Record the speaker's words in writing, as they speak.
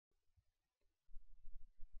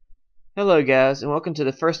Hello guys, and welcome to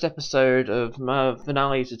the first episode of my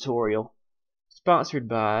finale tutorial, sponsored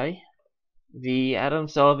by the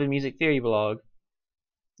Sullivan Music Theory blog.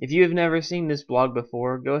 If you have never seen this blog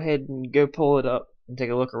before, go ahead and go pull it up and take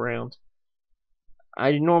a look around.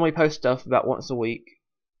 I normally post stuff about once a week,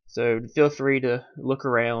 so feel free to look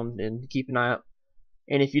around and keep an eye out.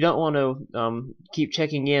 And if you don't want to keep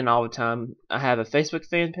checking in all the time, I have a Facebook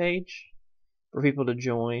fan page for people to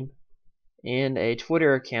join, and a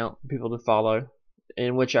Twitter account for people to follow,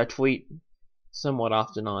 in which I tweet somewhat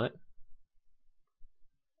often on it.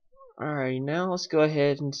 Alright, now let's go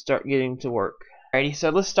ahead and start getting to work. Alrighty, so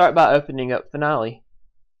let's start by opening up Finale.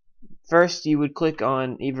 First, you would click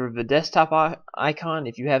on either the desktop icon,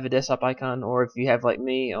 if you have a desktop icon, or if you have, like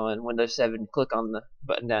me, on Windows 7, click on the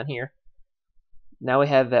button down here. Now we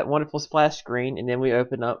have that wonderful splash screen, and then we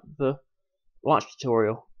open up the launch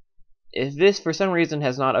tutorial. If this for some reason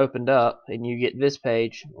has not opened up and you get this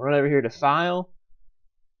page, run over here to File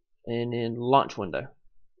and then Launch Window,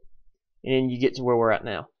 and you get to where we're at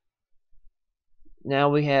now. Now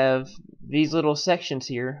we have these little sections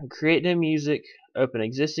here: create new music, open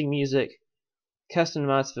existing music,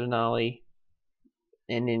 customize Finale,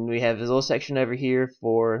 and then we have this little section over here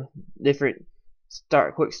for different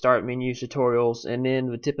quick start menus, tutorials, and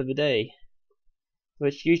then the tip of the day,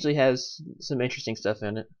 which usually has some interesting stuff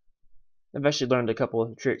in it. I've actually learned a couple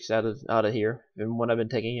of tricks out of here from what I've been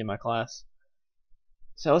taking in my class.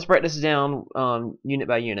 So let's break this down unit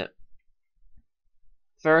by unit.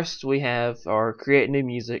 First, we have our create new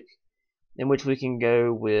music, in which we can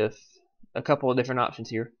go with a couple of different options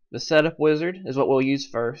here. The setup wizard is what we'll use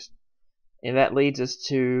first, and that leads us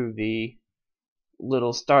to the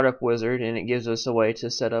little startup wizard, and it gives us a way to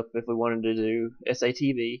set up if we wanted to do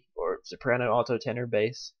SATB, or soprano, alto, tenor,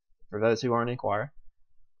 bass, for those who aren't in choir.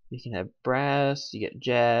 You can have brass, you get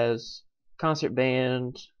jazz, concert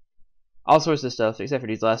band, all sorts of stuff except for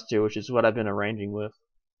these last two, which is what I've been arranging with.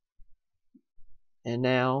 And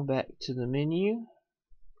now back to the menu.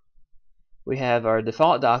 We have our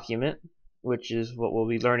default document, which is what we'll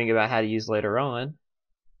be learning about how to use later on.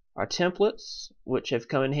 Our templates, which have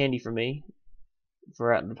come in handy for me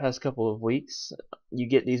throughout the past couple of weeks. You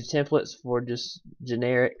get these templates for just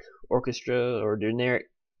generic orchestra or generic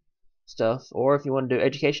stuff, or if you want to do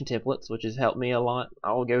education templates, which has helped me a lot,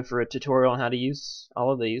 I will go for a tutorial on how to use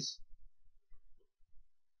all of these.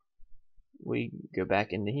 We go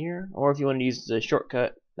back into here, or if you want to use the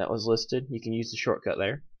shortcut that was listed, you can use the shortcut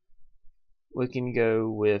there. We can go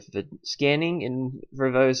with the scanning, and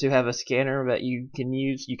for those who have a scanner that you can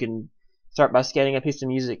use, you can start by scanning a piece of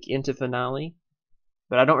music into Finale,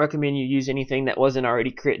 but I don't recommend you use anything that wasn't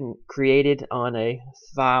already created on a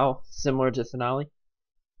file similar to Finale,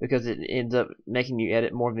 because it ends up making you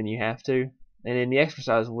edit more than you have to. And then the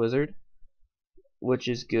exercise wizard, which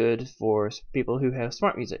is good for people who have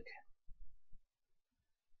smart music.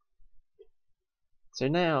 So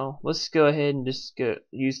now let's go ahead and just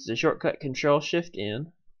use the shortcut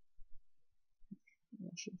Control-Shift-N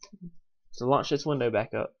to launch this window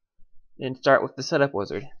back up and start with the setup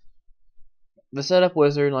wizard. The setup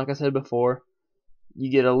wizard, like I said before, you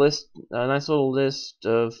get a nice little list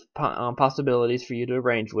of possibilities for you to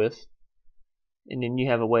arrange with, and then you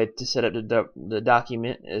have a way to set up the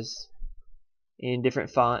document as in different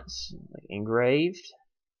fonts, like engraved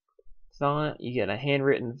font. You get a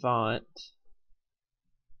handwritten font,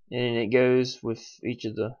 and it goes with each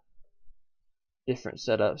of the different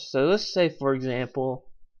setups. So let's say, for example,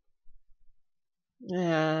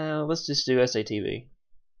 let's just do SATB.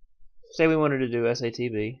 Say we wanted to do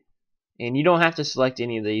SATB. And you don't have to select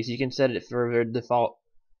any of these. You can set it for their default.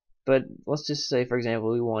 But let's just say, for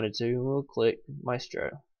example, we wanted to. We'll click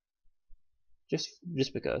Maestro. Just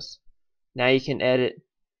because. Now you can edit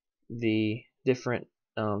the different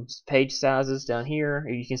page sizes down here.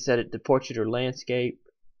 Or you can set it to portrait or landscape.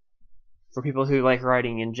 For people who like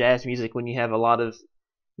writing in jazz music, when you have a lot of,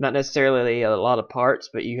 not necessarily a lot of parts,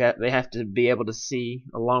 but they have to be able to see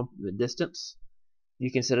along the distance.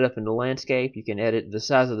 You can set it up in the landscape. You can edit the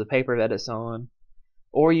size of the paper that it's on,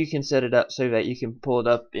 or you can set it up so that you can pull it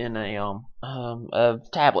up in a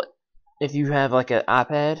tablet. If you have like an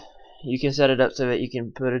iPad, you can set it up so that you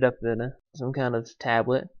can put it up in some kind of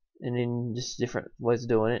tablet, and then just different ways of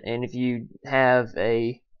doing it. And if you have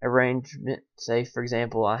a arrangement, say for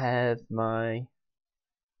example, I have my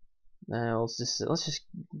let's just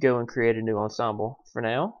go and create a new ensemble for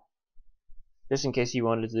now, just in case you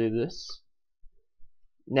wanted to do this.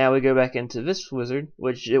 Now we go back into this wizard,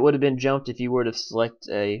 which it would have been jumped if you were to select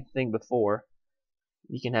a thing before.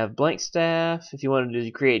 You can have blank staff if you wanted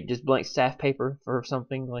to create just blank staff paper for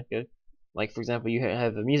something like for example, you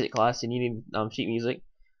have a music class and you need sheet music.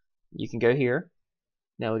 you can go here.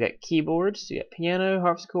 Now we got keyboards. You got piano,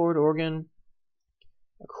 harpsichord, organ,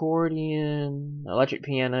 accordion, electric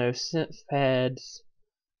piano, synth pads,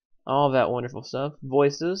 all that wonderful stuff.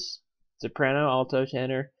 Voices, soprano, alto,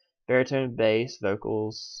 tenor, baritone, bass,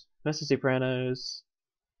 vocals, mezzo sopranos,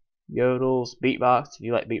 yodels, beatbox if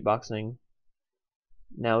you like beatboxing.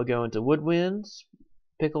 Now we go into woodwinds,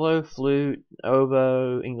 piccolo, flute,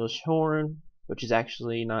 oboe, English horn, which is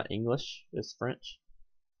actually not English, it's French.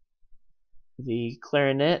 The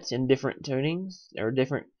clarinets in different tunings, or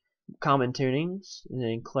different common tunings, and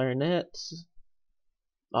then clarinets,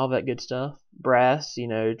 all that good stuff. Brass,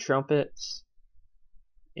 trumpets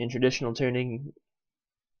in traditional tuning,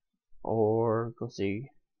 or let's see,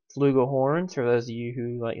 flugelhorns for those of you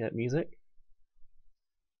who like that music.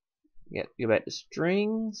 Go back to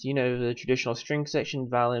strings, the traditional string section,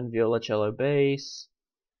 violin, viola, cello, bass,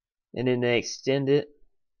 and then they extend it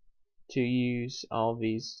to use all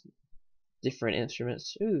these different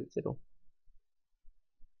instruments. Ooh, fiddle.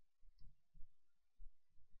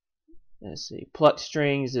 Let's see, plucked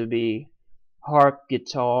strings would be harp,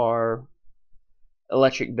 guitar,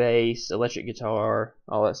 electric bass, electric guitar,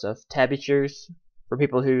 all that stuff. Tablatures for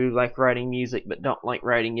people who like writing music but don't like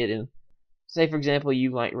writing it in. Say for example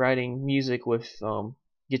you like writing music with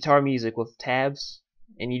guitar music with tabs,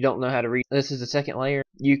 and you don't know how to read. This is the second layer.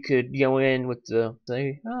 You could go in with the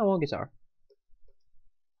say, oh, I want guitar,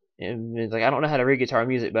 and it's like I don't know how to read guitar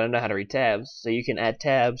music, but I know how to read tabs. So you can add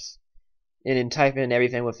tabs, and then type in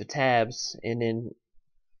everything with the tabs, and then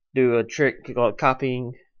do a trick called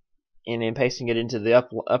copying and then pasting it into the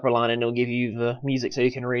upper line, and it'll give you the music so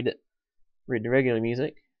you can read the regular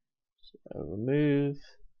music. So remove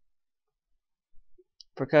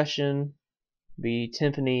percussion, be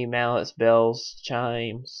timpani, mallets, bells,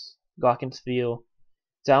 chimes, glockenspiel,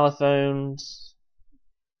 xylophones,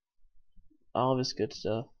 all this good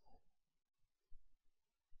stuff.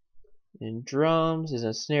 And drums is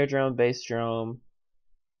a snare drum, bass drum,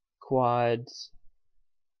 quads,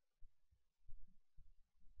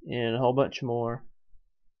 and a whole bunch more.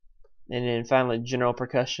 And then finally general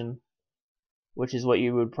percussion, which is what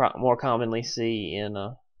you would more commonly see in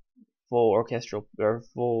a full orchestral or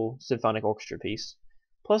full symphonic orchestra piece,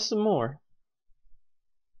 plus some more,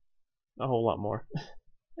 a whole lot more.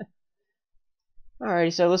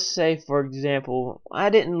 Alrighty, so let's say for example I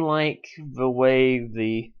didn't like the way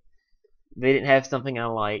they didn't have something I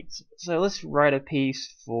liked, so let's write a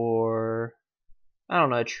piece for, I don't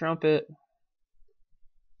know, trumpet,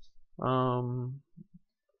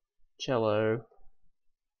 cello.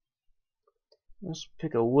 Let's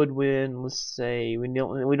pick a woodwind. Let's say we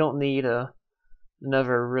don't need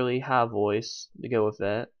another really high voice to go with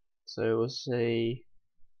that. So we'll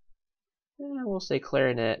say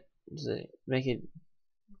clarinet. Make it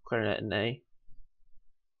clarinet in A.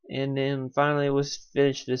 And then finally, let's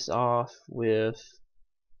finish this off with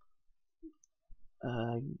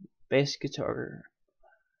bass guitar.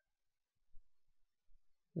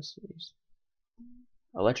 Let's see,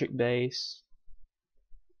 electric bass.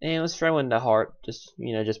 And let's throw in the harp, just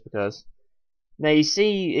because. Now you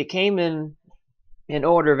see, it came in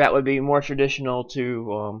order that would be more traditional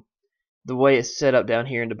to the way it's set up down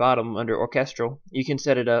here in the bottom under orchestral. You can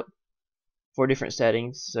set it up for different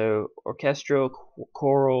settings. So orchestral,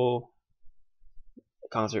 choral,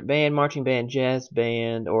 concert band, marching band, jazz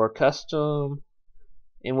band, or custom,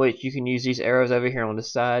 in which you can use these arrows over here on the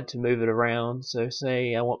side to move it around. So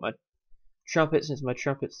say I want my trumpet, since my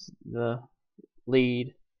trumpet's the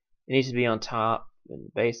lead, it needs to be on top, and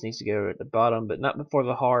the bass needs to go at the bottom, but not before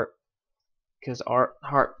the harp, because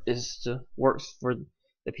harp works for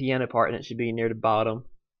the piano part, and it should be near the bottom.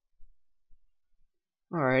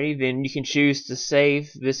 Alrighty, then you can choose to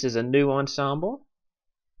save this as a new ensemble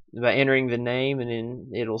by entering the name, and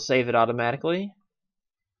then it'll save it automatically.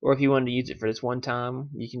 Or if you wanted to use it for this one time,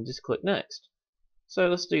 you can just click next. So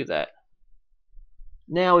let's do that.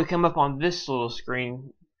 Now we come up on this little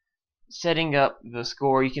screen, setting up the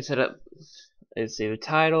score. You can set up, let's see, the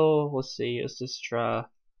title. Let's just try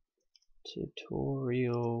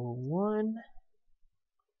tutorial 1.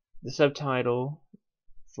 The subtitle,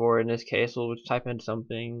 for in this case, we'll type in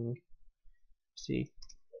something. Let's see,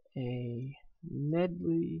 a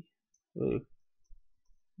medley. Ooh.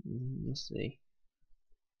 Let's see.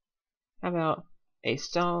 How about a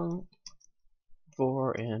song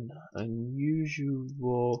for an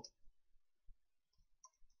unusual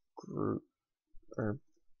group, or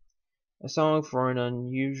a song for an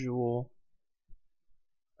unusual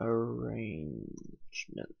arrangement?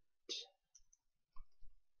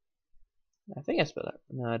 I think I spelled that.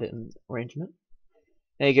 No, I didn't. Arrangement.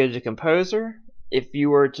 Now you go to composer. If you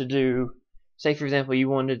were to do say for example you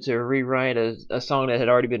wanted to rewrite a song that had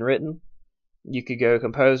already been written, you could go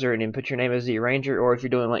composer and then put your name as the arranger, or if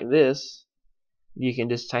you're doing like this, you can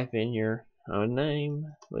just type in your own name,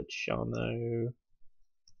 which y'all know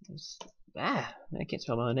is, I can't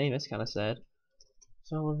spell my own name, that's kind of sad.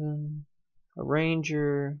 Sullivan,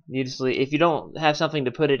 arranger. You just leave, if you don't have something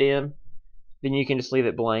to put it in, then you can just leave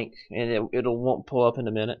it blank and it won't pull up in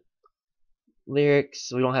a minute.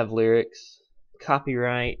 Lyrics, we don't have lyrics.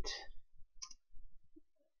 Copyright.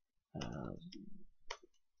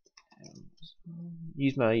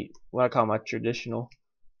 Use my, what I call my traditional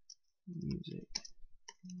music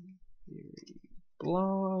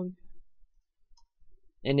blog.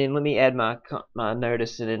 And then let me add my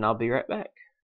notice and then I'll be right back.